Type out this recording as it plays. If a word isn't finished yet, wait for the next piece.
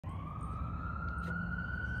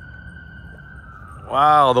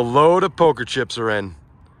Wow, the load of poker chips are in,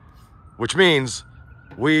 which means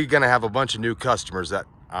we're gonna have a bunch of new customers that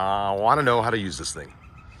want to know how to use this thing.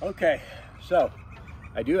 Okay, so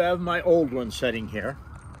I do have my old one sitting here.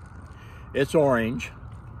 It's orange,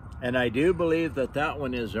 and I do believe that that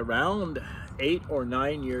one is around 8 or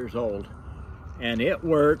 9 years old, and it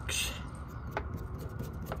works.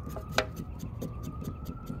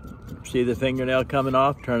 See the fingernail coming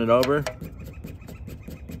off? Turn it over.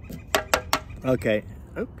 Okay.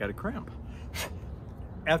 Oh, got a cramp.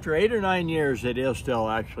 After 8 or 9 years, it is still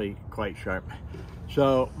actually quite sharp.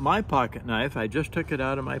 So my pocket knife, I just took it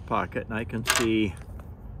out of my pocket, and I can see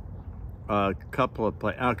a couple of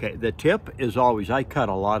places. Okay, the tip is always, I cut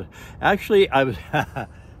a lot. Actually, I was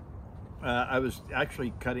I was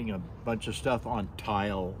actually cutting a bunch of stuff on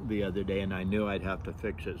tile the other day, and I knew I'd have to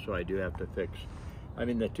fix it, so I do have to fix. I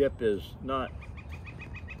mean, the tip is not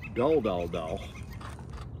dull.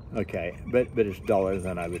 Okay, but it's duller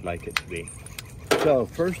than I would like it to be. So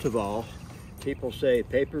first of all, people say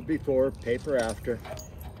paper before, paper after.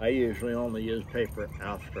 I usually only use paper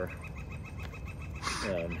after.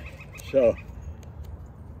 So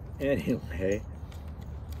anyway,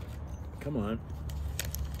 come on.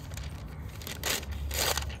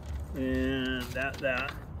 And that.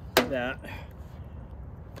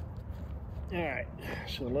 All right,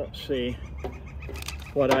 so let's see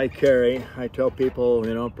what I carry. I tell people,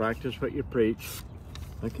 you know, practice what you preach.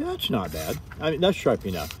 Okay, that's not bad. I mean, that's sharp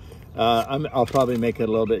enough. I'll probably make it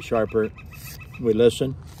a little bit sharper. We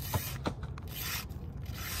listen.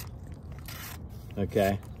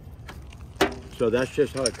 Okay. So that's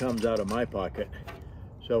just how it comes out of my pocket.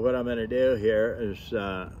 So what I'm going to do here is,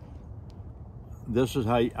 this is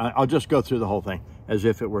how I'll just go through the whole thing as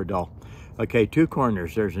if it were dull. Okay, 2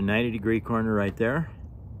 corners. There's a 90-degree corner right there.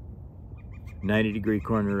 90-degree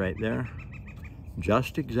corner right there.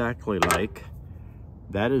 Just exactly like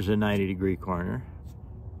that is a 90-degree corner.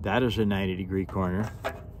 That is a 90-degree corner.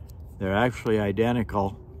 They're actually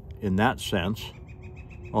identical in that sense.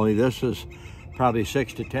 Only this is probably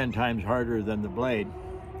 6 to 10 times harder than the blade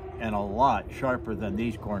and a lot sharper than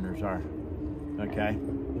these corners are. Okay,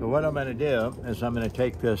 so what I'm going to do is I'm going to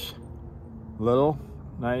take this little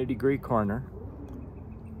 90-degree corner.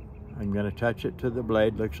 I'm going to touch it to the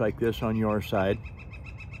blade. Looks like this on your side.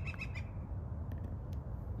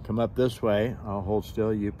 Come up this way. I'll hold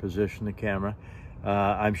still. You position the camera.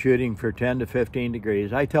 I'm shooting for 10 to 15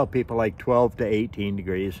 degrees. I tell people like 12 to 18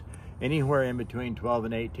 degrees. Anywhere in between 12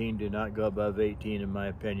 and 18, do not go above 18 in my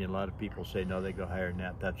opinion. A lot of people say no, they go higher than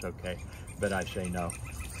that. That's okay, but I say no.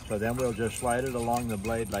 So then we'll just slide it along the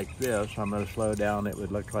blade like this. I'm going to slow down. It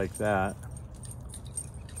would look like that.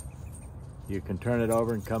 You can turn it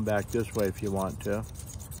over and come back this way if you want to,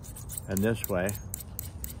 and this way.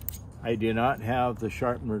 I do not have the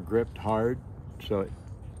sharpener gripped hard, so it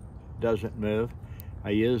doesn't move. I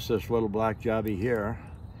use this little black jobby here.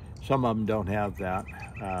 Some of them don't have that,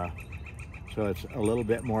 so it's a little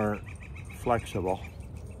bit more flexible.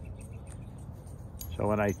 So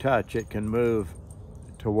when I touch, it can move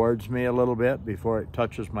towards me a little bit before it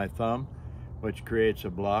touches my thumb, which creates a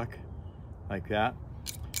block like that.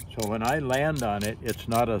 So when I land on it, it's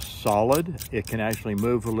not a solid. It can actually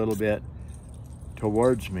move a little bit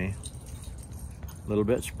towards me, a little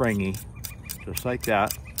bit springy, just like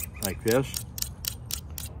that, like this.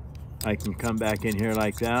 I can come back in here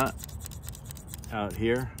like that, out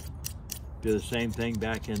here. Do the same thing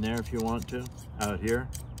back in there if you want to, out here,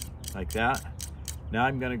 like that. Now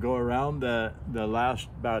I'm going to go around the last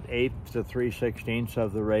about 1/8 to 3/16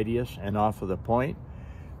 of the radius and off of the point.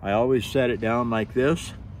 I always set it down like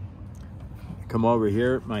this. Come over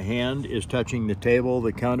here, my hand is touching the table,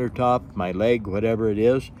 the countertop, my leg, whatever it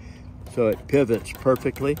is. So it pivots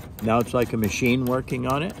perfectly. Now it's like a machine working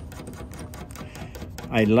on it.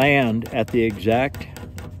 I land at the exact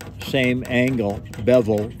same angle,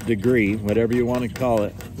 bevel, degree, whatever you want to call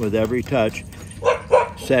it, with every touch.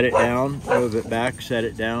 Set it down, move it back, set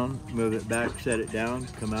it down, move it back, set it down.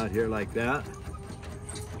 Come out here like that.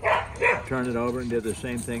 Turn it over and do the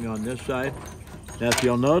same thing on this side. Now, if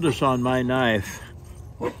you'll notice on my knife,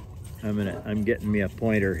 I'm getting me a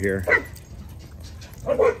pointer here.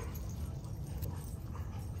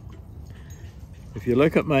 If you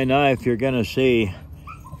look at my knife, you're going to see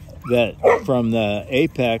that from the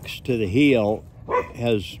apex to the heel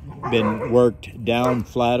has been worked down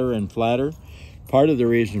flatter and flatter. Part of the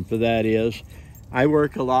reason for that is I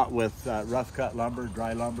work a lot with rough cut lumber,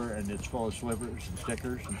 dry lumber, and it's full of slivers and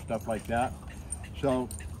stickers and stuff like that. So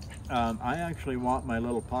I actually want my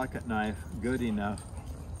little pocket knife good enough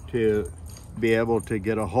to be able to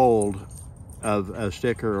get a hold of a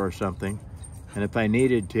sticker or something. And if I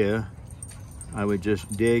needed to, I would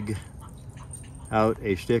just dig out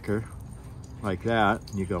a sticker like that.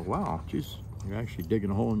 And you go, wow, geez, you're actually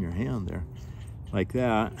digging a hole in your hand there, like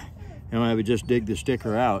that. And I would just dig the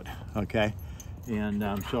sticker out, okay? And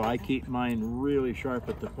so I keep mine really sharp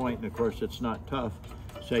at the point, and of course it's not tough,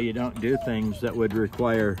 so you don't do things that would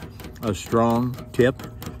require a strong tip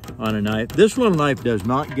on a knife. This little knife does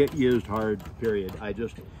not get used hard, period.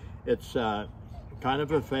 It's kind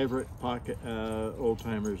of a favorite pocket, old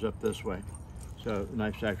timers up this way. So the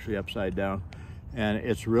knife's actually upside down. And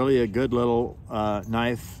it's really a good little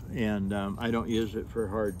knife, and I don't use it for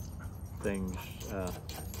hard things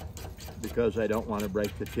because I don't want to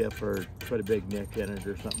break the tip or put a big nick in it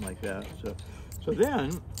or something like that. So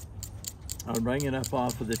then I'll bring it up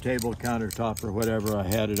off of the table countertop or whatever I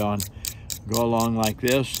had it on, go along like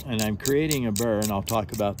this, and I'm creating a burr, and I'll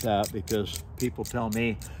talk about that because people tell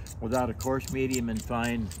me without a coarse, medium, and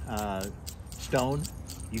fine stone,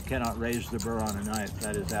 you cannot raise the burr on a knife.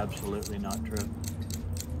 That is absolutely not true.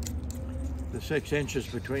 The 6 inches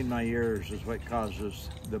between my ears is what causes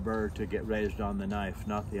the burr to get raised on the knife,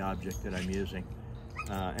 not the object that I'm using.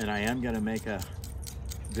 And I am going to make a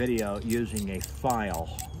video using a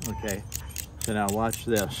file, okay? So now watch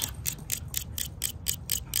this.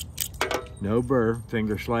 No burr,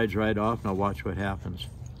 finger slides right off. Now watch what happens.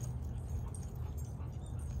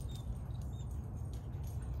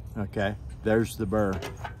 Okay, there's the burr.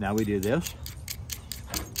 Now we do this.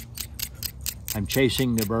 I'm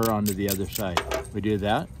chasing the burr onto the other side. We do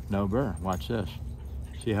that, no burr. Watch this.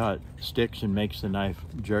 See how it sticks and makes the knife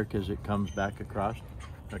jerk as it comes back across?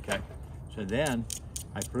 Okay, so then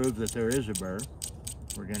I prove that there is a burr.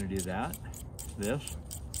 We're gonna do that, this,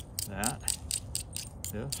 that,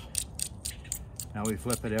 this. Now we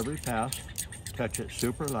flip it every pass, touch it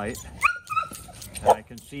super light, and I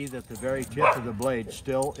can see that the very tip of the blade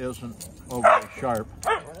still isn't overly sharp.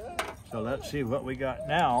 So let's see what we got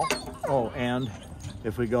now. Oh, and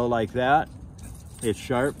if we go like that, it's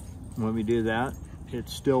sharp. When we do that, it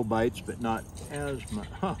still bites, but not as much.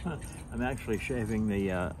 I'm actually shaving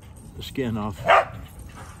the skin off.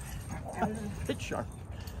 It's sharp.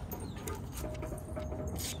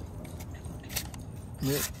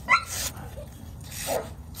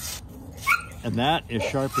 And that is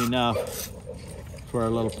sharp enough for a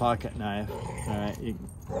little pocket knife. All right, you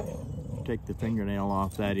can take the fingernail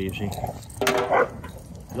off that easy.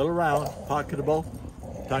 Little round, pocketable,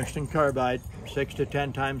 tungsten carbide, 6 to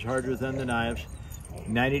 10 times harder than the knives.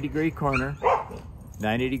 90-degree corner,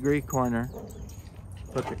 90-degree corner.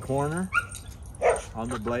 Put the corner on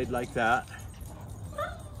the blade like that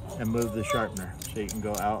and move the sharpener. So you can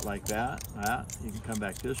go out like that, that. You can come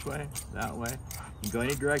back this way, that way. You can go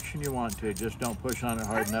any direction you want to, just don't push on it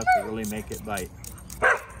hard enough to really make it bite.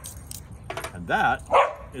 And that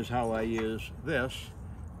is how I use this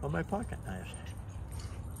on my pocket knives.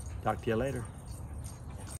 Talk to you later.